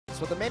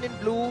So the men in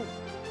blue,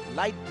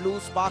 light blue,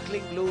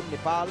 sparkling blue,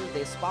 Nepal,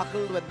 they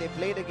sparkled when they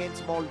played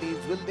against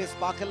Maldives. Will they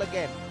sparkle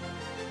again?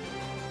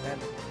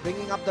 And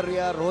bringing up the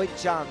rear, Rohit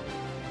Chand,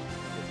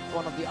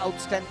 one of the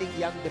outstanding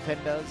young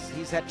defenders.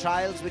 He's had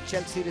trials with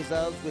Chelsea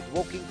reserves, with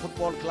Woking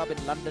Football Club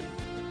in London,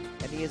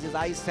 and he has his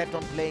eyes set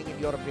on playing in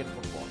European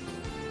football.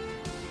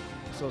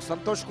 So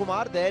Santosh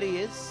Kumar, there he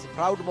is.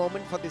 Proud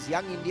moment for this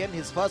young Indian,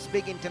 his first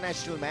big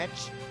international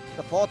match.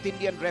 The fourth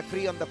Indian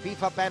referee on the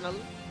FIFA panel.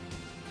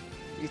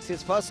 It's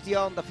his first year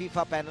on the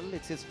FIFA panel.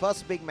 It's his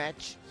first big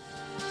match.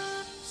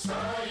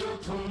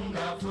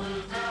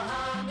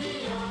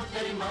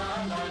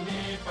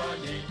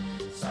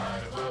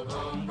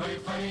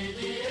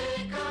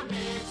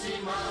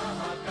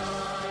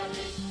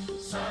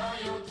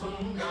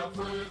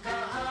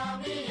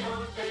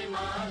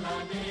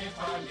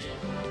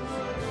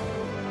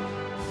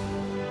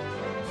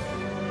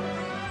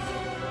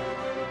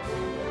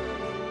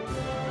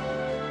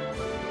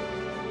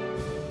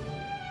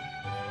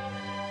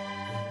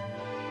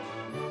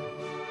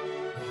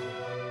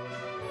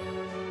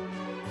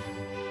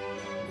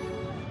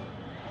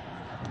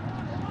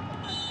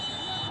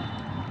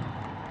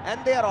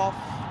 And they are off.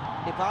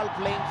 Nepal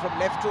playing from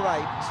left to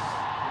right.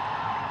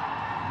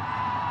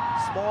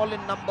 Small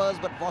in numbers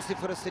but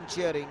vociferous in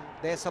cheering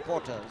their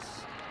supporters.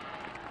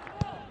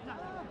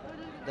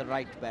 The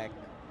right back,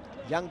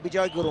 young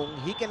Bijoy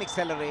Gurung, he can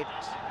accelerate,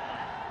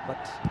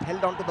 but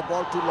held on to the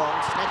ball too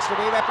long. Snatched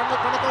away by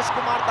Pranatosh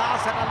Kumar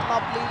Das, and a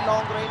lovely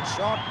long-range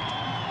shot.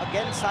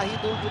 Again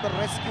Sahidul to the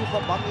rescue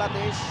for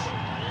Bangladesh.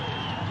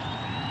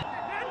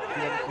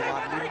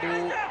 Kumar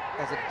Lindu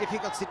has a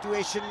difficult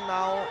situation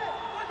now,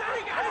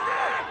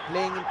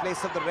 playing in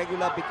place of the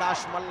regular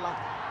Bikash Malla.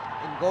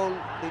 In goal,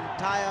 the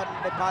entire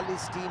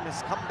Nepalese team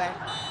has come back.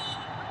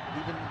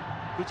 Even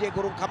Vijay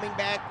Gurung coming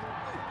back.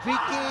 Free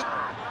kick.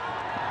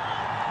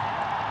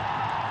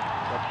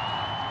 But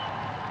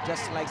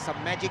just like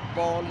some magic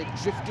ball, it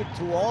drifted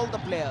through all the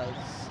players.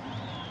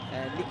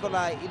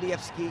 Nikolai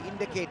Ilievsky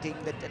indicating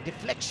that a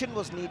deflection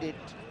was needed.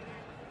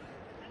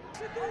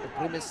 The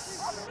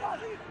Grimace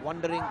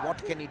wondering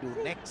what can he do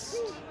next.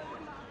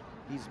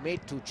 He's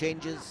made 2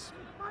 changes.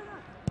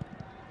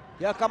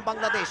 Here come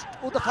Bangladesh.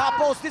 Oh, the far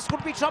post. This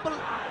could be trouble.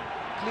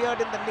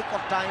 Cleared in the nick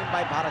of time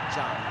by Bharat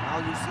Chand. Now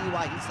you see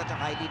why he's such a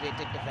highly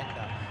rated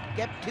defender.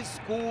 Kept his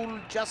cool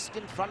just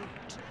in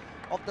front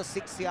of the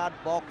 6-yard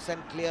box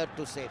and cleared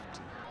to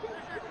safety.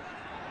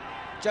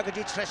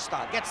 Jagajit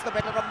Shrestha gets the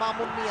better of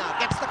Mamun Mia.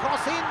 Gets the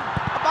cross in.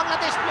 A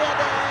Bangladesh player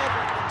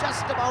there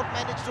just about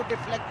managed to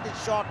deflect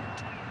this shot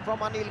from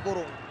Anil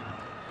Gurung.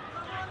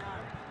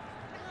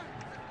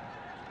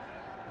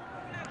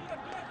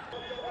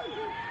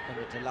 And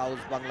it allows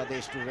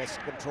Bangladesh to wrest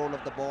control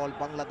of the ball.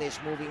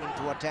 Bangladesh moving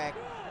into attack.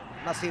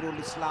 Nasirul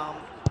Islam.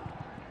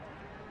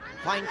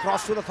 Fine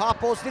cross to the far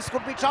post. This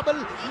could be trouble.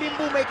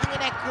 Limbu making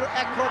an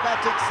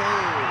acrobatic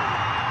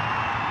save.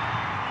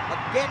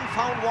 Again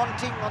found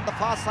wanting on the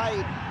far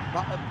side.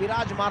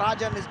 Biraj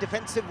Maharajan, his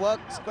defensive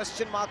works.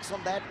 Question marks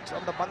on that,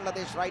 on the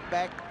Bangladesh right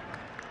back.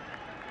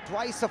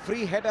 Twice a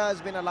free header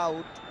has been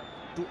allowed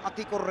to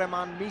Atikur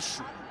Rahman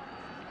Mishu.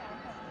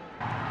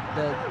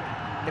 The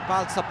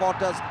Nepal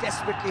supporters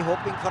desperately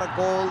hoping for a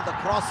goal. The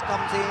cross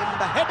comes in,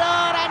 the header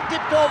and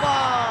tipped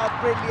over.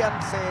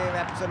 Brilliant save,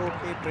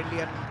 absolutely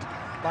brilliant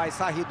by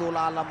Sahidul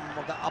Alam,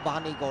 the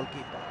Abhani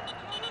goalkeeper.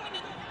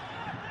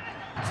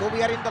 So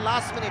we are in the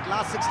last minute,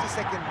 last 60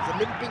 seconds.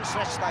 Limping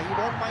Shrestha, he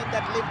won't mind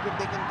that limp if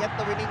they can get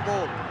the winning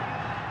goal.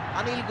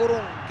 Anil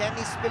Gurung, can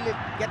he spill it,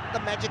 get the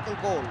magical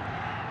goal?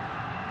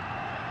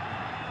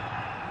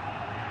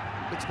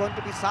 It's going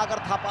to be Sagar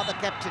Thapa, the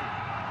captain.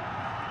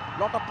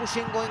 Lot of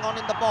pushing going on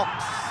in the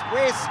box.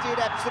 Wasted,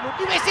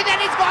 absolutely wasted,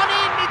 and it's gone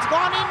in, it's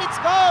gone in, it's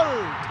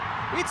curled.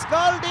 It's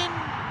curled in.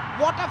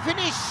 What a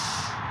finish.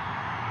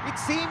 It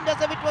seemed as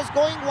if it was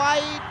going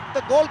wide.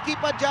 The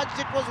goalkeeper judged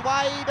it was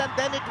wide, and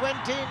then it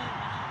went in.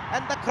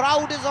 And the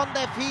crowd is on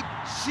their feet.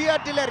 Sheer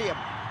delirium.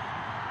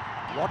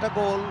 What a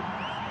goal.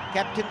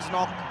 Captain's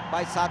knock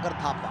by Sagar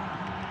Thapa.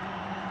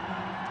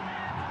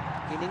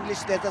 In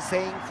English there's a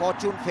saying,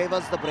 fortune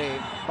favors the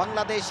brave.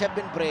 Bangladesh have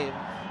been brave.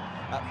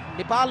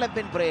 Nepal have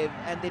been brave,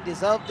 and they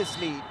deserve this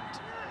lead.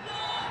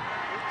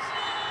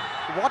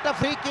 What a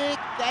free kick,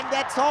 and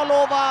that's all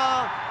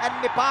over. And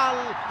Nepal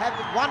have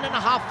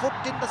 1.5 foot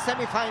in the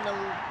semi-final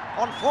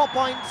on 4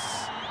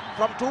 points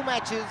from 2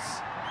 matches,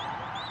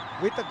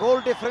 with a goal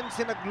difference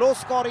in a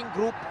low-scoring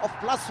group of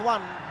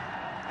 +1.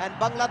 And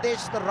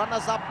Bangladesh, the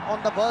runners-up,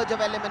 on the verge of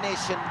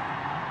elimination.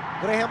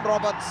 Graham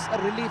Roberts, a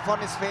relief on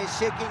his face,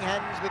 shaking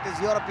hands with his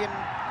European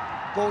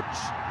coach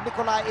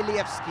Nikolai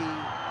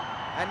Ilievsky.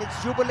 And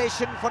it's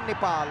jubilation for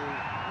Nepal.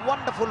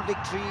 Wonderful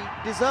victory,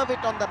 deserve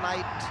it on the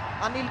night.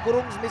 Anil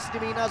Gurung's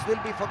misdemeanors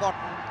will be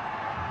forgotten.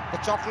 The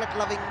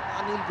chocolate-loving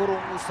Anil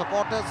Gurung, whose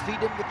supporters feed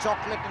him with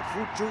chocolate and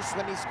fruit juice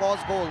when he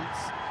scores goals.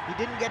 He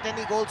didn't get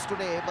any goals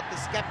today, but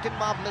this captain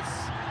marvellous.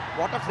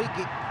 What a free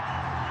kick.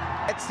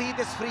 Let's see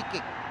this free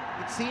kick.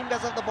 It seemed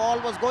as if the ball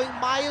was going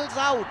miles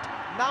out.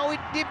 Now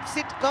it dips,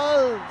 it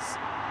curls.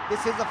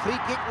 This is a free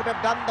kick, would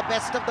have done the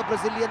best of the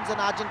Brazilians and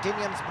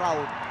Argentinians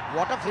proud.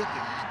 What a free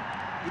kick.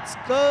 It's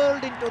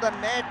curled into the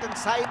net and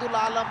Saidul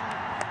Alam,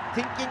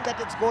 thinking that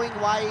it's going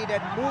wide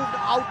and moved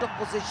out of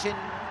position.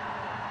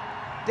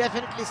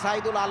 Definitely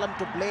Saidul Alam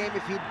to blame.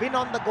 If he'd been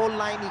on the goal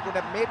line, he could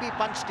have maybe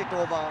punched it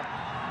over.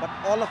 But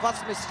all of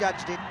us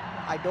misjudged it.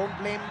 I don't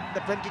blame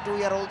the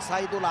 22-year-old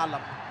Saidul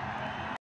Alam.